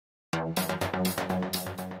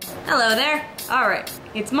Hello there. Alright,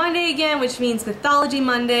 it's Monday again, which means Mythology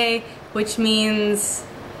Monday, which means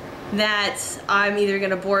that I'm either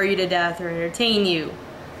gonna bore you to death or entertain you.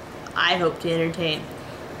 I hope to entertain.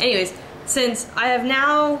 Anyways, since I have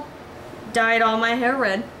now dyed all my hair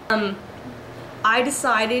red, I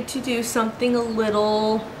decided to do something a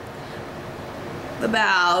little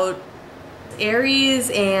about Aries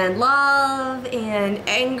and love and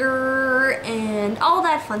anger and all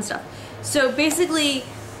that fun stuff. So basically,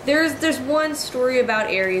 there's one story about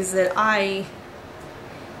Aries that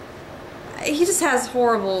he just has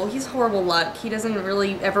horrible luck. He doesn't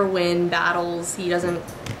really ever win battles. He doesn't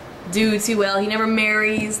do too well. He never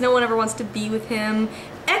marries. No one ever wants to be with him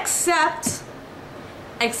except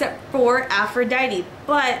for Aphrodite.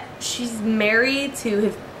 But she's married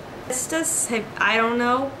to Hephaestus. I don't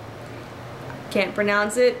know. Can't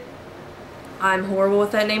pronounce it. I'm horrible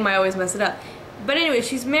with that name. I always mess it up. But anyway,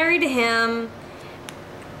 she's married to him.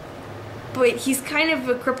 But he's kind of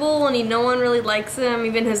a cripple and no one really likes him.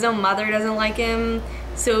 Even his own mother doesn't like him.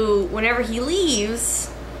 So whenever he leaves,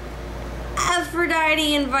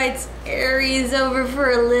 Aphrodite invites Aries over for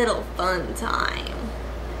a little fun time.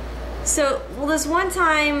 So, well, this one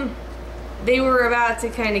time they were about to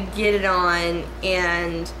kind of get it on,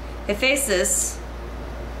 and Hephaestus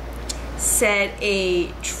set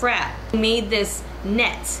a trap. He made this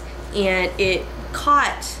net and it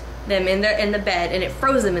caught them in the bed and it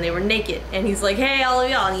froze them and they were naked, and he's like, hey, all of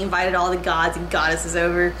y'all, and he invited all the gods and goddesses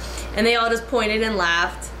over, and they all just pointed and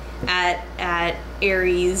laughed at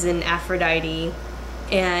Aries and Aphrodite,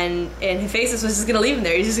 and Hephaestus was just gonna leave him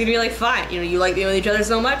there. He's just gonna be like, fine, you like being with each other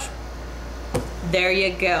so much, there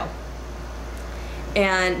you go.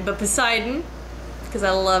 But Poseidon, because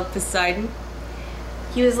I love Poseidon,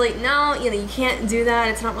 he was like, no, you can't do that,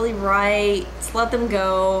 it's not really right, just let them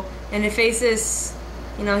go. And Hephaestus,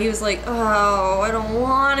 he was like, oh, I don't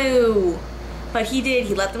want to. But he did,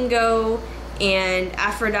 he let them go, and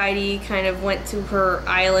Aphrodite kind of went to her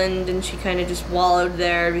island and she kind of just wallowed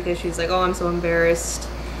there because she was like, oh, I'm so embarrassed.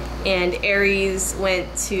 And Aries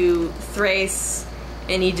went to Thrace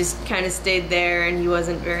and he just kind of stayed there and he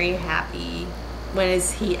wasn't very happy. When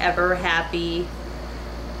is he ever happy?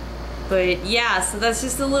 But yeah, so that's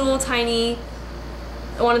just a little tiny,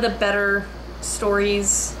 one of the better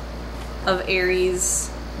stories of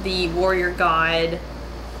Aries, the warrior god.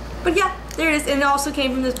 But yeah, there it is. And it also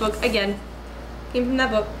came from this book, again. Came from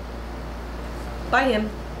that book. By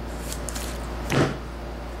him.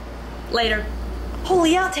 Later.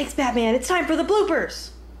 Holy outtakes, Batman! It's time for the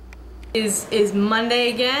bloopers! Is Monday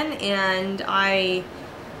again, and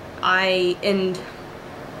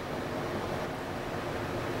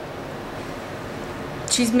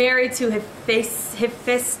she's married to Hephaestus.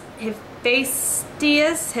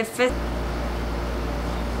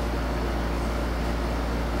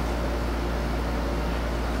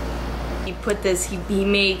 He put this, he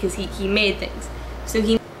made, because he made things.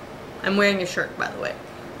 So I'm wearing a shirt, by the way.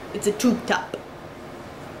 It's a tube top.